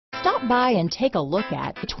Stop by and take a look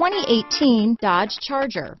at the 2018 Dodge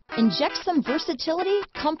Charger. Inject some versatility,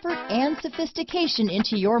 comfort, and sophistication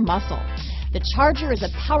into your muscle. The Charger is a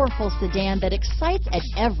powerful sedan that excites at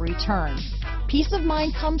every turn. Peace of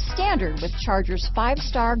mind comes standard with Charger's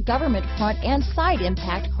 5-star government front and side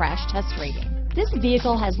impact crash test rating. This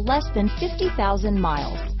vehicle has less than 50,000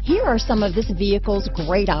 miles. Here are some of this vehicle's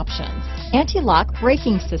great options: anti-lock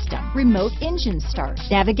braking system, remote engine start,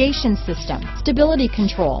 navigation system, stability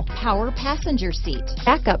control, power passenger seat,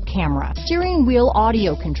 backup camera, steering wheel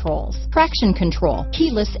audio controls, traction control,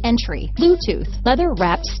 keyless entry, Bluetooth,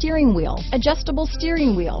 leather-wrapped steering wheel, adjustable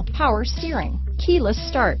steering wheel, power steering, keyless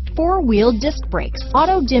start, 4-wheel disc brakes,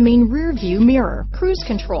 auto-dimming rear-view mirror, cruise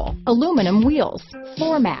control, aluminum wheels,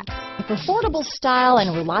 floor mats. If affordable style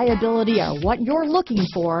and reliability are what you're looking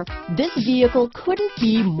for, this vehicle couldn't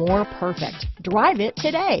be more perfect. Drive it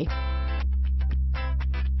today.